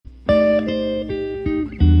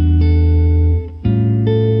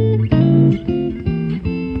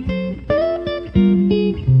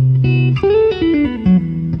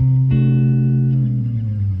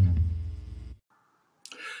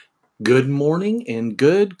Good morning and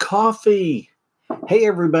good coffee. Hey,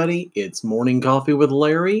 everybody, it's Morning Coffee with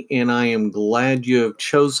Larry, and I am glad you have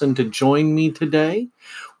chosen to join me today.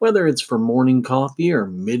 Whether it's for morning coffee or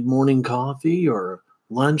mid morning coffee or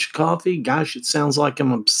lunch coffee, gosh, it sounds like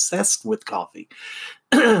I'm obsessed with coffee.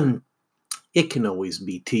 It can always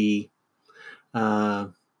be tea. Uh,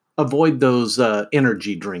 Avoid those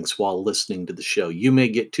energy drinks while listening to the show. You may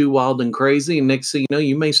get too wild and crazy, and next thing you know,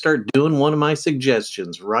 you may start doing one of my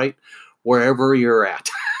suggestions right wherever you're at.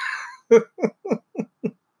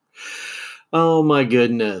 Oh my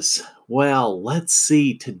goodness. Well, let's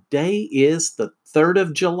see. Today is the 3rd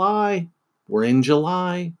of July. We're in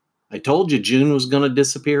July. I told you June was going to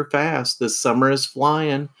disappear fast. This summer is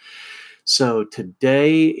flying. So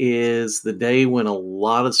today is the day when a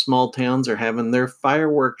lot of small towns are having their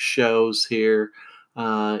fireworks shows here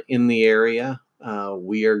in the area.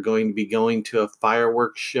 We are going to be going to a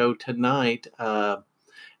fireworks show tonight out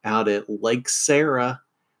at Lake Sarah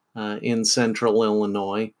in central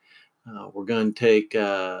Illinois. We're going to take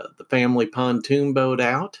the family pontoon boat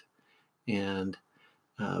out and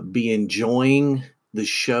be enjoying the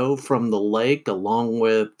show from the lake, along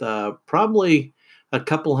with probably a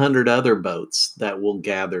couple hundred other boats that will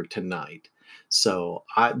gather tonight. So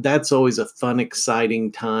that's always a fun,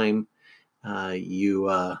 exciting time.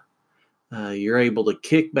 You're able to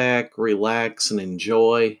kick back, relax, and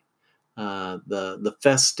enjoy the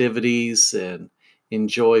festivities and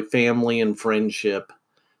enjoy family and friendship.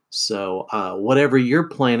 So, whatever you're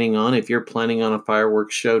planning on, if you're planning on a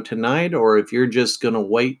fireworks show tonight, or if you're just going to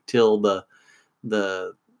wait till the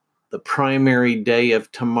the primary day of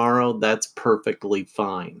tomorrow, that's perfectly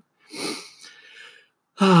fine.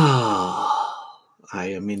 I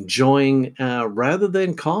am enjoying, rather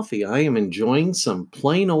than coffee, I am enjoying some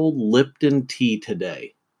plain old Lipton tea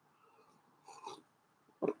today.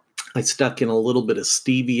 I stuck in a little bit of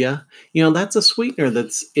stevia. That's a sweetener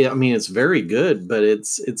it's very good, but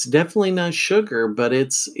it's definitely not sugar, but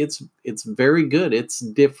it's very good. It's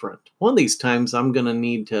different. One of these times I'm going to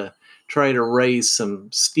need to try to raise some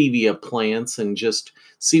stevia plants and just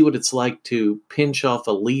see what it's like to pinch off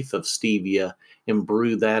a leaf of stevia and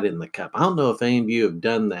brew that in the cup. I don't know if any of you have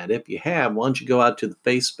done that. If you have, why don't you go out to the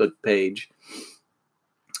Facebook page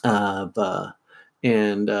of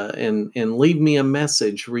and leave me a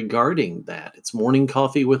message regarding that. It's Morning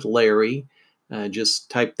Coffee with Larry.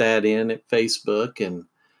 Just type that in at Facebook, and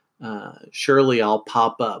surely I'll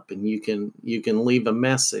pop up, and you can leave a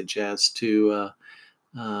message as to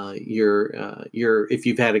your if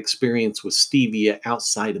you've had experience with stevia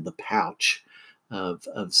outside of the pouch of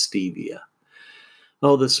stevia.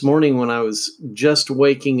 Oh, this morning when I was just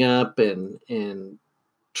waking up and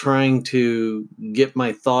trying to get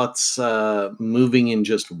my thoughts moving in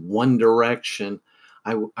just one direction,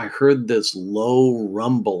 I heard this low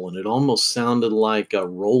rumble, and it almost sounded like a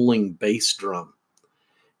rolling bass drum.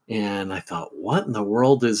 And I thought, what in the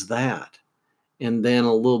world is that? And then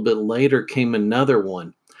a little bit later came another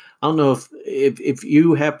one. I don't know if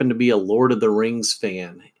you happen to be a Lord of the Rings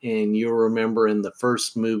fan, and you remember in the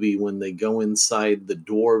first movie when they go inside the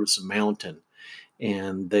dwarves' mountain,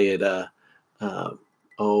 and they had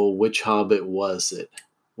which hobbit was it?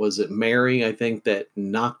 Was it Merry, I think, that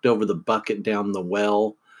knocked over the bucket down the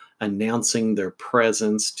well, announcing their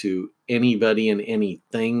presence to anybody and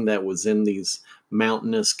anything that was in these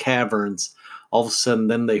mountainous caverns? All of a sudden,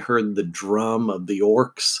 then they heard the drum of the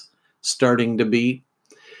orcs starting to beat.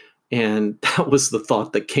 And that was the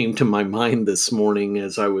thought that came to my mind this morning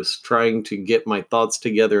as I was trying to get my thoughts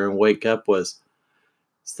together and wake up was,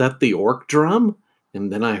 is that the orc drum?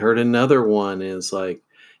 And then I heard another one is like,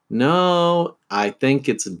 no, I think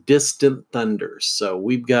it's distant thunder. So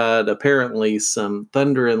we've got apparently some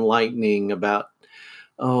thunder and lightning about,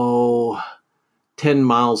 10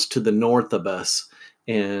 miles to the north of us.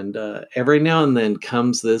 And every now and then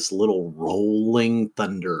comes this little rolling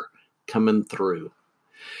thunder coming through.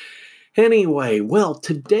 Anyway, well,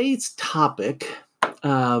 today's topic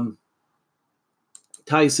ties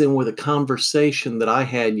in with a conversation that I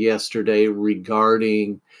had yesterday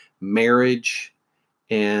regarding marriage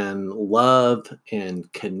and love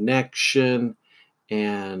and connection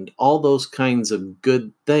and all those kinds of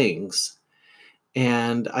good things.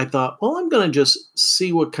 And I thought, well, I'm going to just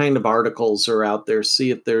see what kind of articles are out there,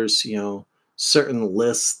 see if there's, certain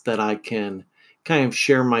lists that I can kind of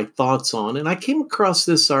share my thoughts on. And I came across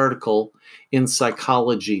this article in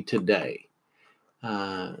Psychology Today.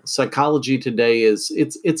 Psychology Today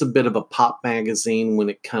it's a bit of a pop magazine when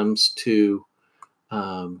it comes to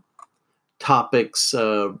topics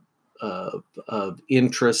of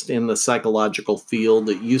interest in the psychological field.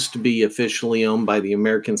 It used to be officially owned by the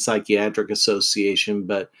American Psychiatric Association,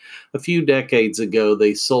 but a few decades ago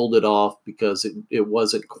they sold it off because it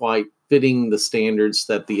wasn't quite fitting the standards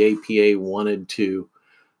that the APA wanted to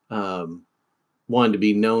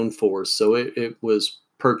be known for. So it was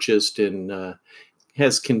purchased and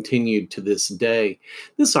has continued to this day.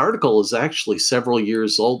 This article is actually several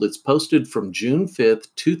years old. It's posted from June 5th,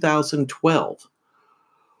 2012.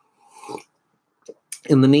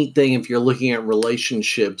 And the neat thing, if you're looking at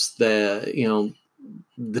relationships, the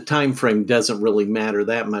time frame doesn't really matter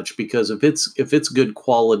that much, because if it's good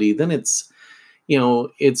quality, then it's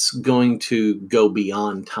going to go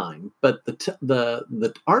beyond time. But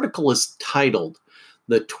the article is titled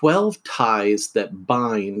 "The 12 Ties That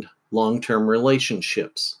Bind Long-Term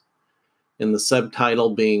Relationships," and the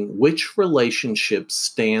subtitle being "Which Relationships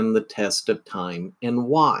Stand the Test of Time and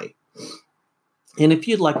Why?" And if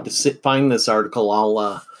you'd like to find this article,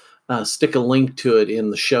 I'll stick a link to it in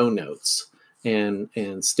the show notes and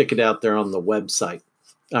stick it out there on the website,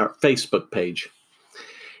 our Facebook page.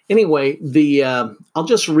 Anyway, I'll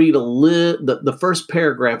just read the first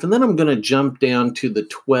paragraph, and then I'm going to jump down to the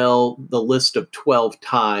list of 12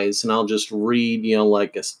 ties, and I'll just read,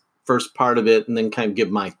 like a first part of it, and then kind of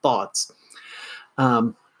give my thoughts.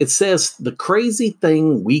 It says, "The crazy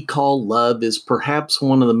thing we call love is perhaps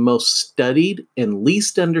one of the most studied and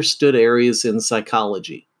least understood areas in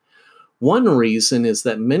psychology. One reason is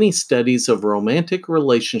that many studies of romantic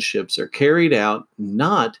relationships are carried out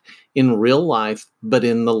not in real life, but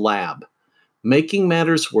in the lab. Making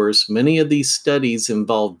matters worse, many of these studies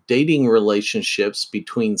involve dating relationships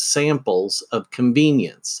between samples of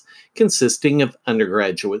convenience, consisting of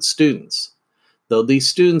undergraduate students. Though these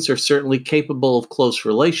students are certainly capable of close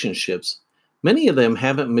relationships, many of them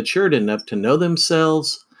haven't matured enough to know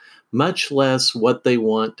themselves, much less what they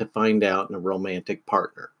want to find out in a romantic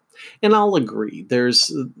partner." And I'll agree.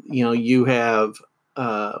 There's, you have,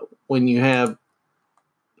 when you have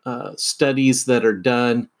studies that are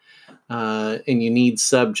done and you need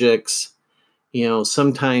subjects,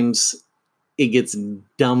 sometimes it gets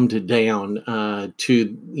dumbed down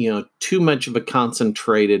to, too much of a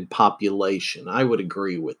concentrated population. I would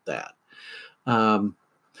agree with that.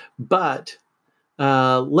 But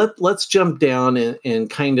let's jump down and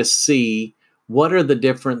kind of see what are the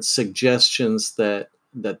different suggestions that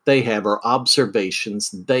they have, or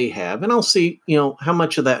observations they have. And I'll see, how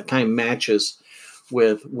much of that kind of matches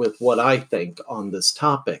with what I think on this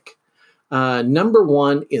topic. Number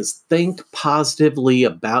one is think positively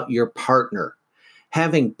about your partner.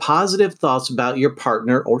 Having positive thoughts about your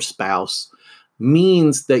partner or spouse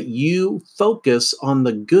means that you focus on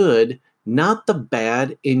the good, not the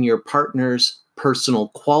bad, in your partner's personal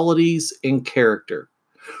qualities and character.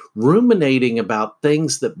 Ruminating about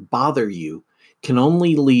things that bother you can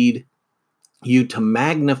only lead you to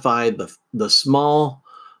magnify the small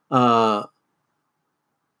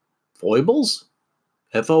foibles.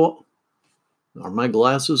 Are my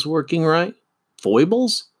glasses working right?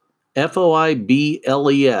 Foibles?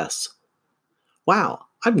 Foibles. Wow,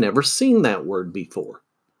 I've never seen that word before.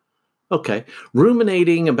 Okay,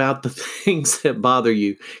 ruminating about the things that bother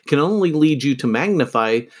you can only lead you to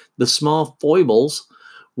magnify the small foibles,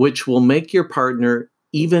 which will make your partner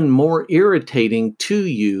even more irritating to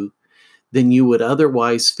you than you would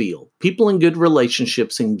otherwise feel. People in good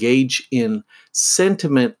relationships engage in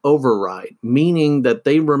sentiment override, meaning that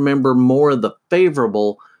they remember more of the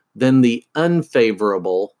favorable than the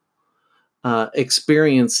unfavorable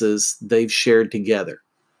experiences they've shared together.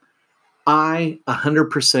 I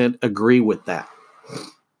 100% agree with that.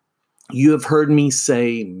 You have heard me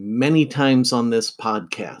say many times on this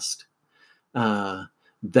podcast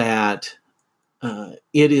that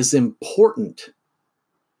it is important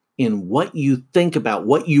in what you think about,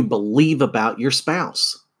 what you believe about your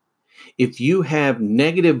spouse. If you have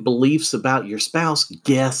negative beliefs about your spouse,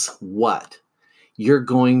 guess what? You're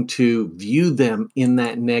going to view them in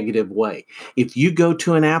that negative way. If you go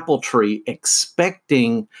to an apple tree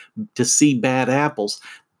expecting to see bad apples,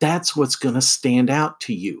 that's what's going to stand out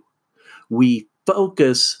to you. We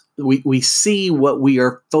see what we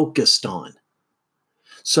are focused on.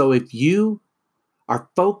 So if you are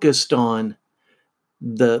focused on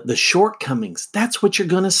the shortcomings, that's what you're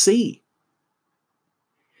going to see.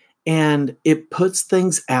 And it puts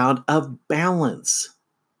things out of balance.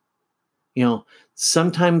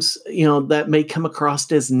 Sometimes, that may come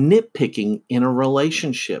across as nitpicking in a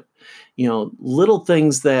relationship. Little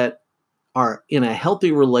things that are in a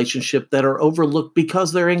healthy relationship that are overlooked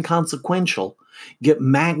because they're inconsequential get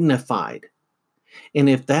magnified. And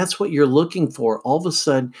if that's what you're looking for, all of a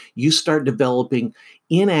sudden you start developing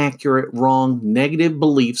inaccurate, wrong, negative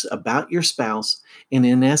beliefs about your spouse. And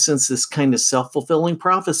in essence, this kind of self fulfilling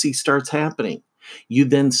prophecy starts happening. You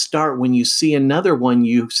then start, when you see another one,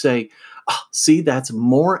 you say, "Oh, see, that's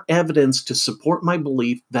more evidence to support my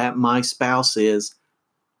belief that my spouse is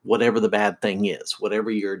whatever the bad thing is,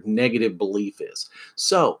 whatever your negative belief is."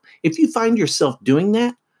 So if you find yourself doing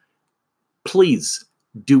that, please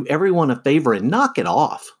do everyone a favor and knock it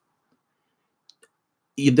off.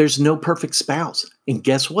 There's no perfect spouse. And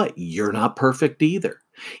guess what? You're not perfect either.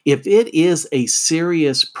 If it is a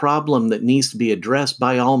serious problem that needs to be addressed,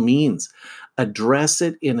 by all means, address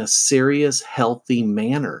it in a serious, healthy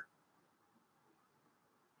manner.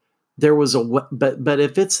 But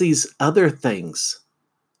if it's these other things,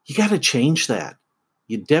 you got to change that.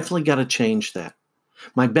 You definitely got to change that.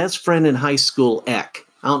 My best friend in high school, Eck.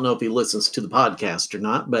 I don't know if he listens to the podcast or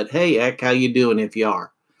not, but hey, Eck, how you doing if you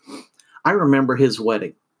are? I remember his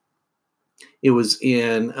wedding. It was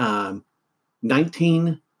in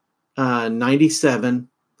 1997.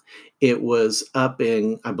 It was up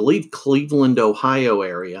in, I believe, Cleveland, Ohio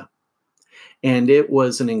area. And it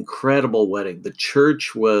was an incredible wedding. The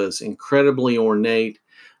church was incredibly ornate.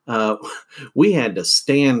 Uh, we had to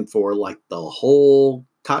stand for like the whole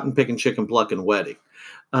cotton picking, chicken plucking wedding.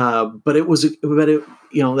 But that was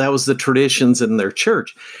the traditions in their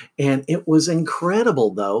church, and it was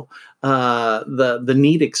incredible though, the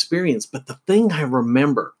neat experience. But the thing I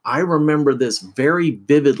remember this very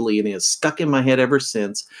vividly, and it has stuck in my head ever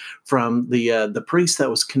since, from the priest that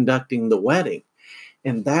was conducting the wedding,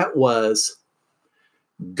 and that was,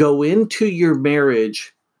 go into your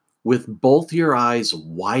marriage with both your eyes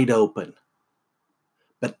wide open,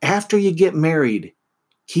 but after you get married,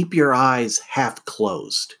 keep your eyes half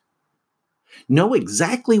closed. Know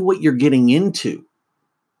exactly what you're getting into.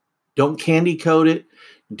 Don't candy coat it.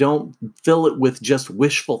 Don't fill it with just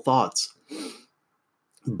wishful thoughts.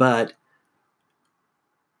 But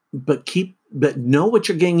know what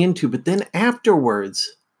you're getting into. But then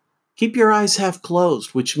afterwards, keep your eyes half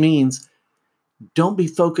closed, which means don't be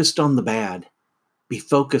focused on the bad. Be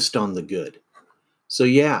focused on the good. So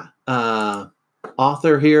yeah,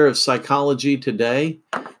 author here of Psychology Today.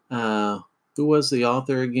 Who was the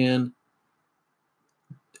author again?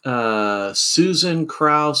 Susan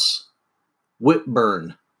Krauss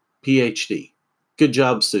Whitburn, PhD. Good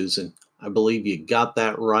job, Susan. I believe you got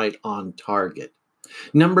that right on target.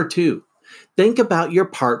 Number 2, think about your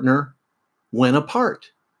partner when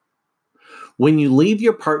apart. When you leave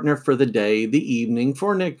your partner for the day, the evening,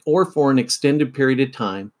 for an extended period of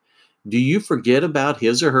time, do you forget about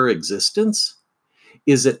his or her existence?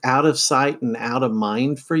 Is it out of sight and out of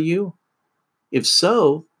mind for you? If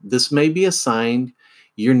so, this may be a sign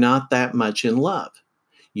you're not that much in love.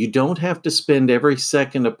 You don't have to spend every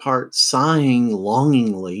second apart sighing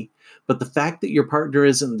longingly, but the fact that your partner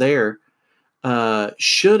isn't there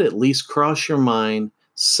should at least cross your mind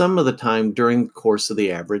some of the time during the course of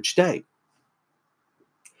the average day.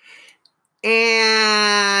 And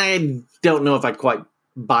I don't know if I quite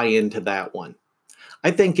buy into that one. I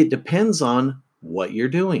think it depends on what you're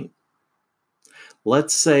doing.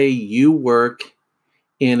 Let's say you work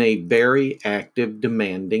in a very active,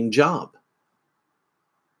 demanding job.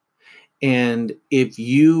 And if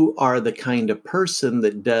you are the kind of person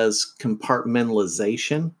that does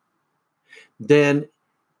compartmentalization, then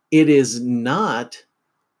it is not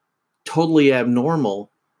totally abnormal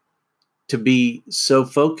to be so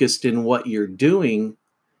focused in what you're doing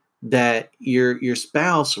that your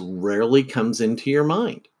spouse rarely comes into your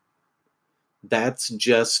mind. That's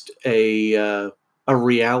just a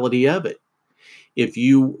reality of it. If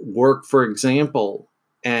you work, for example,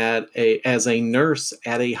 as a nurse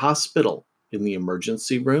at a hospital in the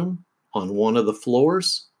emergency room on one of the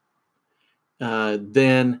floors,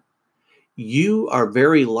 then you are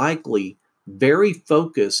very likely very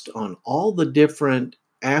focused on all the different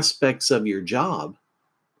aspects of your job,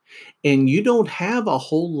 and you don't have a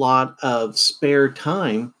whole lot of spare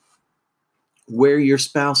time where your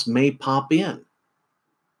spouse may pop in.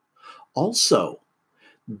 Also,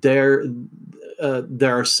 there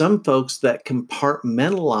are some folks that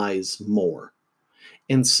compartmentalize more.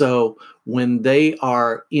 And so when they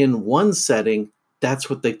are in one setting,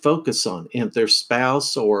 that's what they focus on. And if their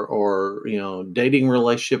spouse or dating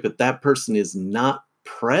relationship, if that person is not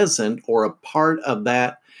present or a part of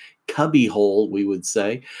that cubby hole, we would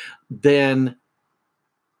say, then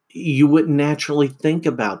you wouldn't naturally think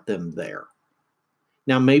about them there.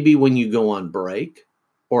 Now, maybe when you go on break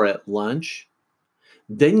or at lunch,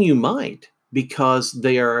 then you might, because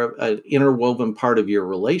they are an interwoven part of your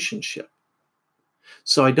relationship.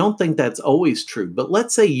 So I don't think that's always true. But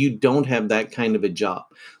let's say you don't have that kind of a job.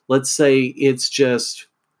 Let's say it's just,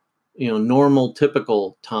 normal,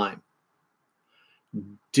 typical time.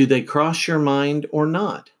 Do they cross your mind or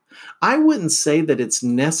not? I wouldn't say that it's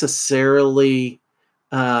necessarily,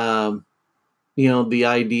 um, the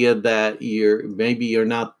idea that you're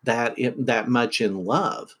not that much in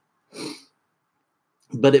love,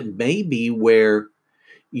 but it may be where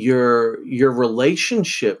your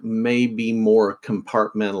relationship may be more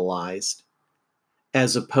compartmentalized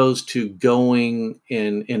as opposed to going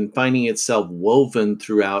and finding itself woven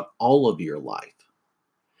throughout all of your life.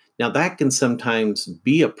 Now that can sometimes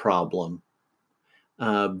be a problem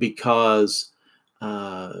because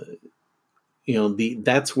uh,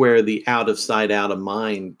 that's where the out of sight, out of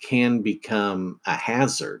mind can become a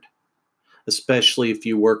hazard, especially if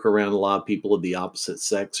you work around a lot of people of the opposite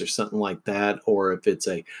sex or something like that, or if it's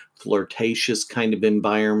a flirtatious kind of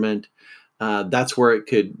environment. That's where it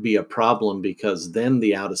could be a problem because then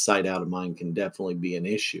the out of sight, out of mind can definitely be an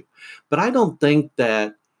issue. But I don't think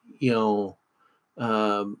that, you know,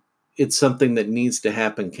 um, it's something that needs to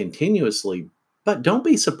happen continuously. But don't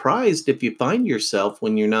be surprised if you find yourself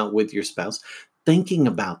when you're not with your spouse thinking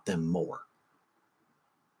about them more.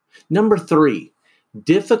 Number three,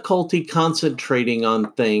 difficulty concentrating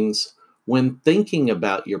on things when thinking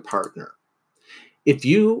about your partner. If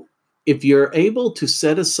you if you're able to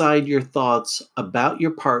set aside your thoughts about your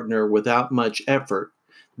partner without much effort,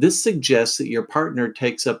 this suggests that your partner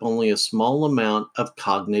takes up only a small amount of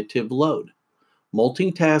cognitive load.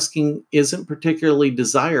 Multitasking isn't particularly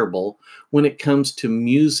desirable when it comes to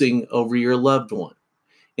musing over your loved one.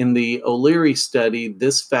 In the O'Leary study,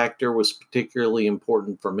 this factor was particularly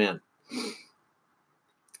important for men.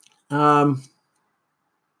 Um,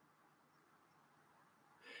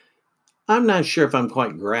 I'm not sure if I'm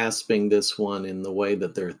quite grasping this one in the way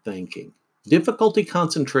that they're thinking. Difficulty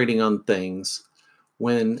concentrating on things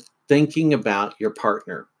when thinking about your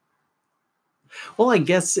partner. Well, I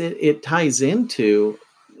guess it ties into,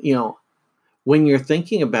 you know, when you're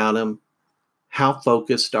thinking about them, how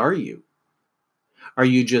focused are you? Are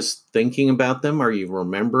you just thinking about them? Are you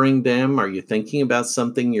remembering them? Are you thinking about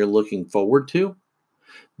something you're looking forward to?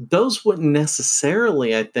 Those wouldn't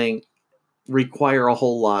necessarily, I think, require a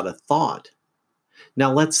whole lot of thought.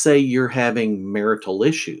 Now, let's say you're having marital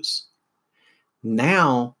issues.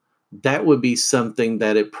 Now, that would be something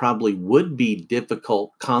that it probably would be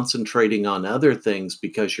difficult concentrating on other things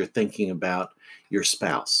because you're thinking about your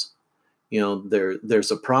spouse.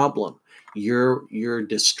 There's a problem. You're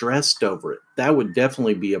distressed over it. That would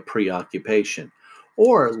definitely be a preoccupation.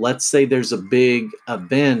 Or let's say there's a big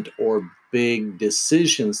event or big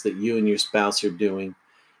decisions that you and your spouse are doing.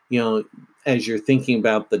 you know as you're thinking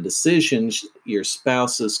about the decisions, your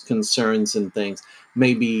spouse's concerns and things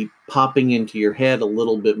may be popping into your head a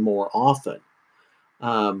little bit more often.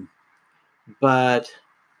 um, but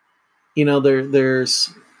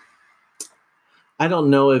there's I don't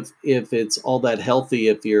know if it's all that healthy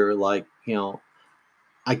if you're like,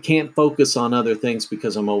 I can't focus on other things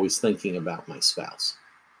because I'm always thinking about my spouse.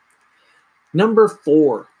 Number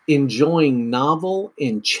four, enjoying novel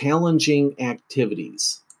and challenging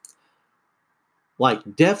activities.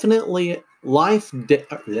 Like definitely life de-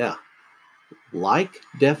 yeah like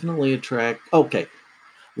definitely attract okay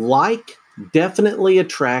like definitely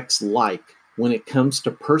attracts like when it comes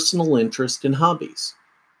to personal interest and hobbies.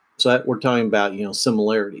 So that we're talking about,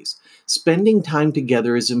 similarities. Spending time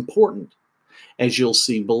together is important, as you'll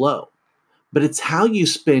see below, but it's how you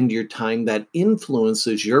spend your time that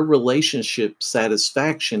influences your relationship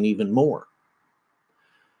satisfaction even more.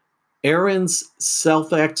 Aaron's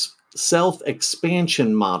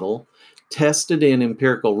self-expansion model, tested in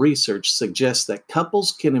empirical research, suggests that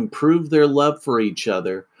couples can improve their love for each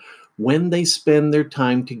other when they spend their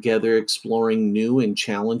time together exploring new and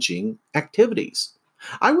challenging activities.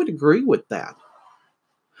 I would agree with that.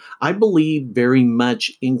 I believe very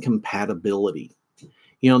much in compatibility.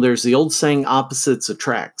 There's the old saying, opposites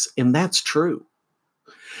attracts, and that's true.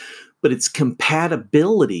 But it's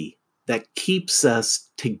compatibility that keeps us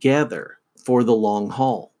together for the long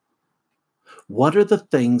haul. What are the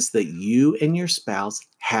things that you and your spouse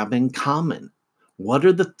have in common? What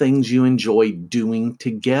are the things you enjoy doing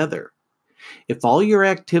together? If all your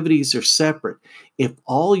activities are separate, if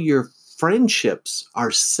all your friendships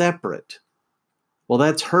are separate, well,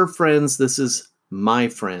 that's her friends, this is my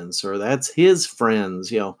friends, or that's his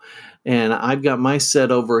friends, and I've got my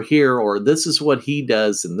set over here, or this is what he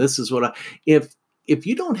does, and this is what if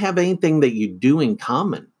you don't have anything that you do in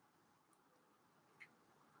common,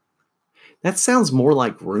 that sounds more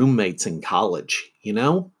like roommates in college,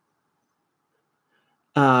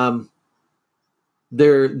 um,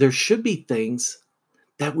 There should be things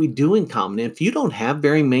that we do in common. If you don't have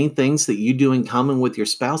very many things that you do in common with your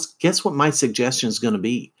spouse, guess what my suggestion is going to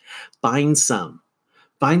be? Find some.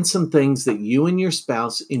 Find some things that you and your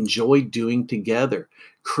spouse enjoy doing together.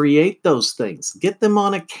 Create those things. Get them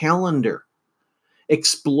on a calendar.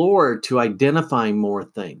 Explore to identify more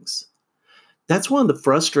things. That's one of the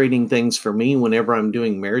frustrating things for me whenever I'm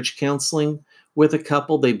doing marriage counseling with a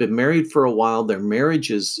couple. They've been married for a while. Their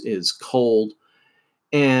marriage is cold.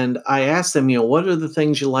 And I asked them, what are the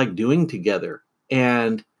things you like doing together?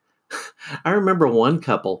 And I remember one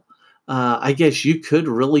couple, I guess you could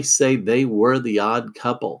really say they were the odd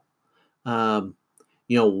couple. Um,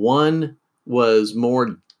 one was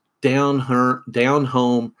more down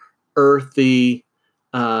home, earthy,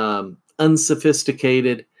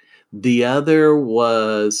 unsophisticated. The other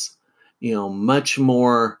was, much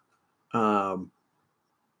more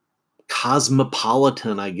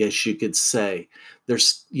cosmopolitan, I guess you could say.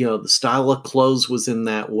 There's, the style of clothes was in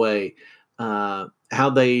that way. How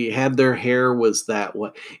they had their hair was that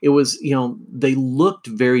way. It was, they looked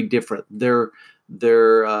very different. Their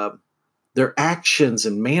actions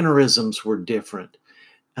and mannerisms were different.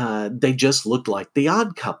 They just looked like the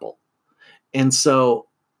odd couple. And so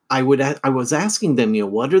I was asking them,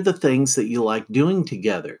 what are the things that you like doing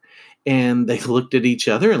together? And they looked at each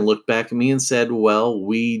other and looked back at me and said, well,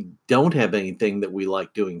 we don't have anything that we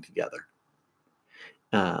like doing together.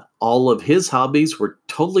 All of his hobbies were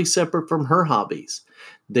totally separate from her hobbies.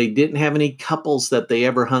 They didn't have any couples that they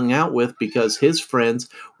ever hung out with because his friends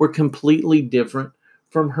were completely different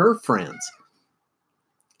from her friends.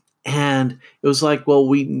 And it was like, well,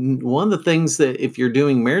 one of the things that if you're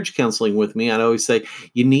doing marriage counseling with me, I'd always say,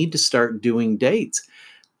 you need to start doing dates.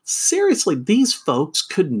 Seriously, these folks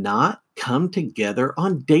could not come together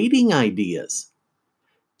on dating ideas.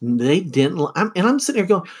 They didn't. And I'm sitting here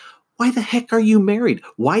going, why the heck are you married?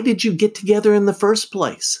 Why did you get together in the first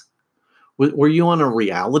place? Were you on a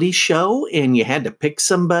reality show and you had to pick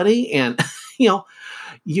somebody? And,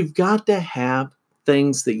 you've got to have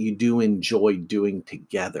things that you do enjoy doing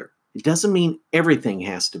together. It doesn't mean everything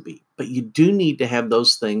has to be, but you do need to have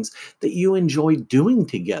those things that you enjoy doing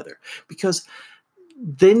together, because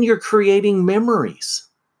then you're creating memories.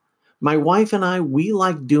 My wife and I, we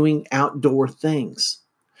like doing outdoor things.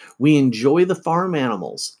 We enjoy the farm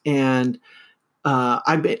animals. And when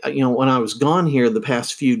I was gone here the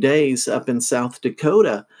past few days up in South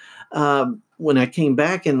Dakota, when I came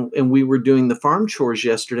back and we were doing the farm chores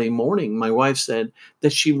yesterday morning, my wife said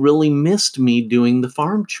that she really missed me doing the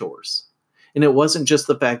farm chores. And it wasn't just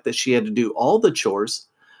the fact that she had to do all the chores,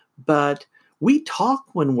 but we talk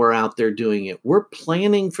when we're out there doing it. We're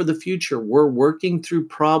planning for the future. We're working through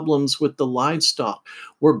problems with the livestock.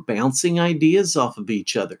 We're bouncing ideas off of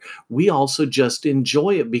each other. We also just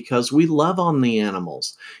enjoy it because we love on the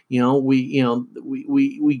animals.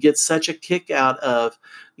 We get such a kick out of,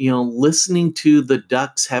 listening to the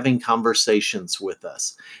ducks having conversations with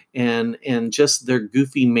us and just their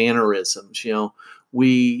goofy mannerisms.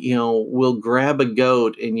 We'll grab a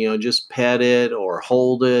goat and, just pet it or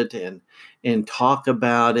hold it and talk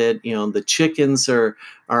about it. The chickens are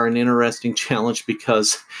an interesting challenge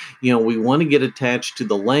because, we want to get attached to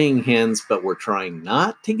the laying hens, but we're trying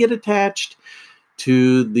not to get attached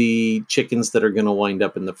to the chickens that are going to wind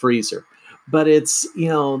up in the freezer. But it's,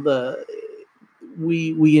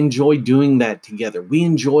 we enjoy doing that together. We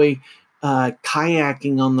enjoy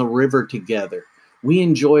kayaking on the river together. We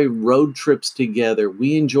enjoy road trips together.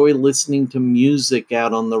 We enjoy listening to music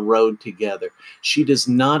out on the road together. She does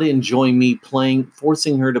not enjoy me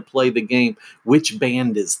forcing her to play the game. Which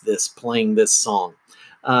band is this playing this song?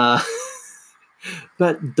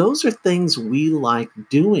 But those are things we like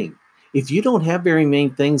doing. If you don't have very many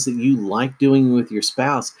things that you like doing with your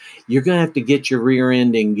spouse, you're going to have to get your rear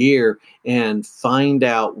end in gear and find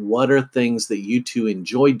out what are things that you two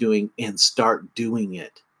enjoy doing and start doing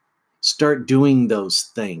it. Start doing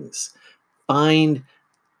those things. Find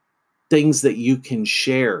things that you can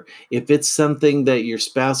share. If it's something that your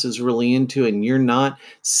spouse is really into and you're not,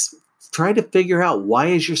 try to figure out why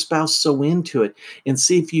is your spouse so into it and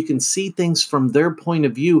see if you can see things from their point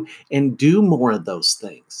of view and do more of those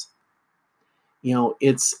things.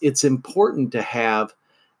 It's important to have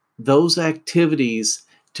those activities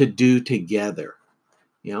to do together.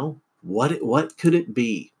 What could it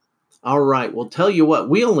be? All right. Well, tell you what,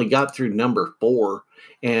 we only got through number 4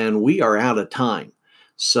 and we are out of time.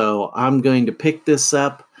 So I'm going to pick this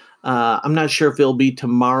up. I'm not sure if it'll be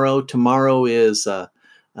tomorrow. Tomorrow is a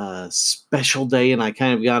special day, and I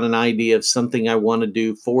kind of got an idea of something I want to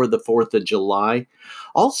do for the 4th of July.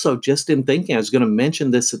 Also, just in thinking, I was going to mention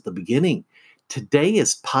this at the beginning. Today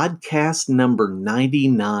is podcast number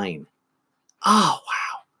 99. Oh,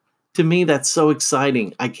 wow. To me, that's so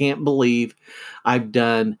exciting. I can't believe I've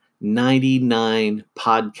done 99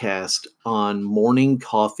 podcasts on Morning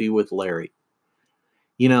Coffee with Larry.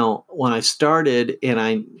 You know, when I started and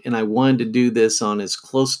I wanted to do this on as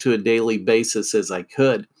close to a daily basis as I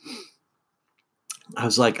could, I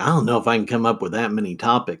was like, I don't know if I can come up with that many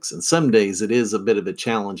topics. And some days it is a bit of a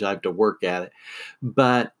challenge. I have to work at it.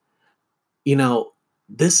 But, you know,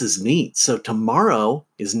 this is neat. So tomorrow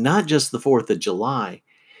is not just the 4th of July,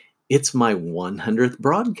 it's my 100th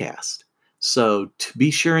broadcast. So to be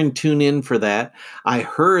sure and tune in for that. I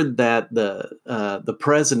heard that the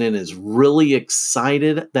president is really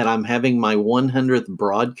excited that I'm having my 100th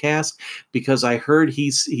broadcast because I heard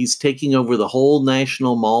he's taking over the whole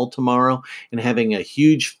National Mall tomorrow and having a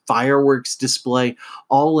huge fireworks display,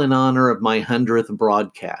 all in honor of my 100th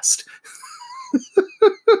broadcast.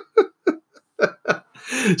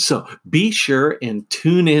 So be sure and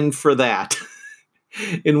tune in for that.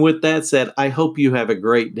 And with that said, I hope you have a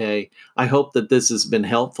great day. I hope that this has been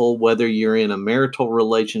helpful, whether you're in a marital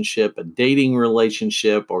relationship, a dating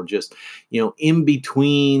relationship, or just, in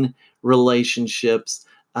between relationships.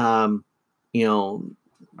 Um, you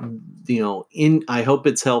know, I hope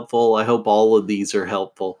it's helpful. I hope all of these are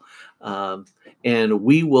helpful. Um, and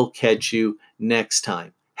we will catch you next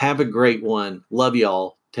time. Have a great one. Love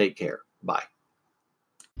y'all. Take care. Bye.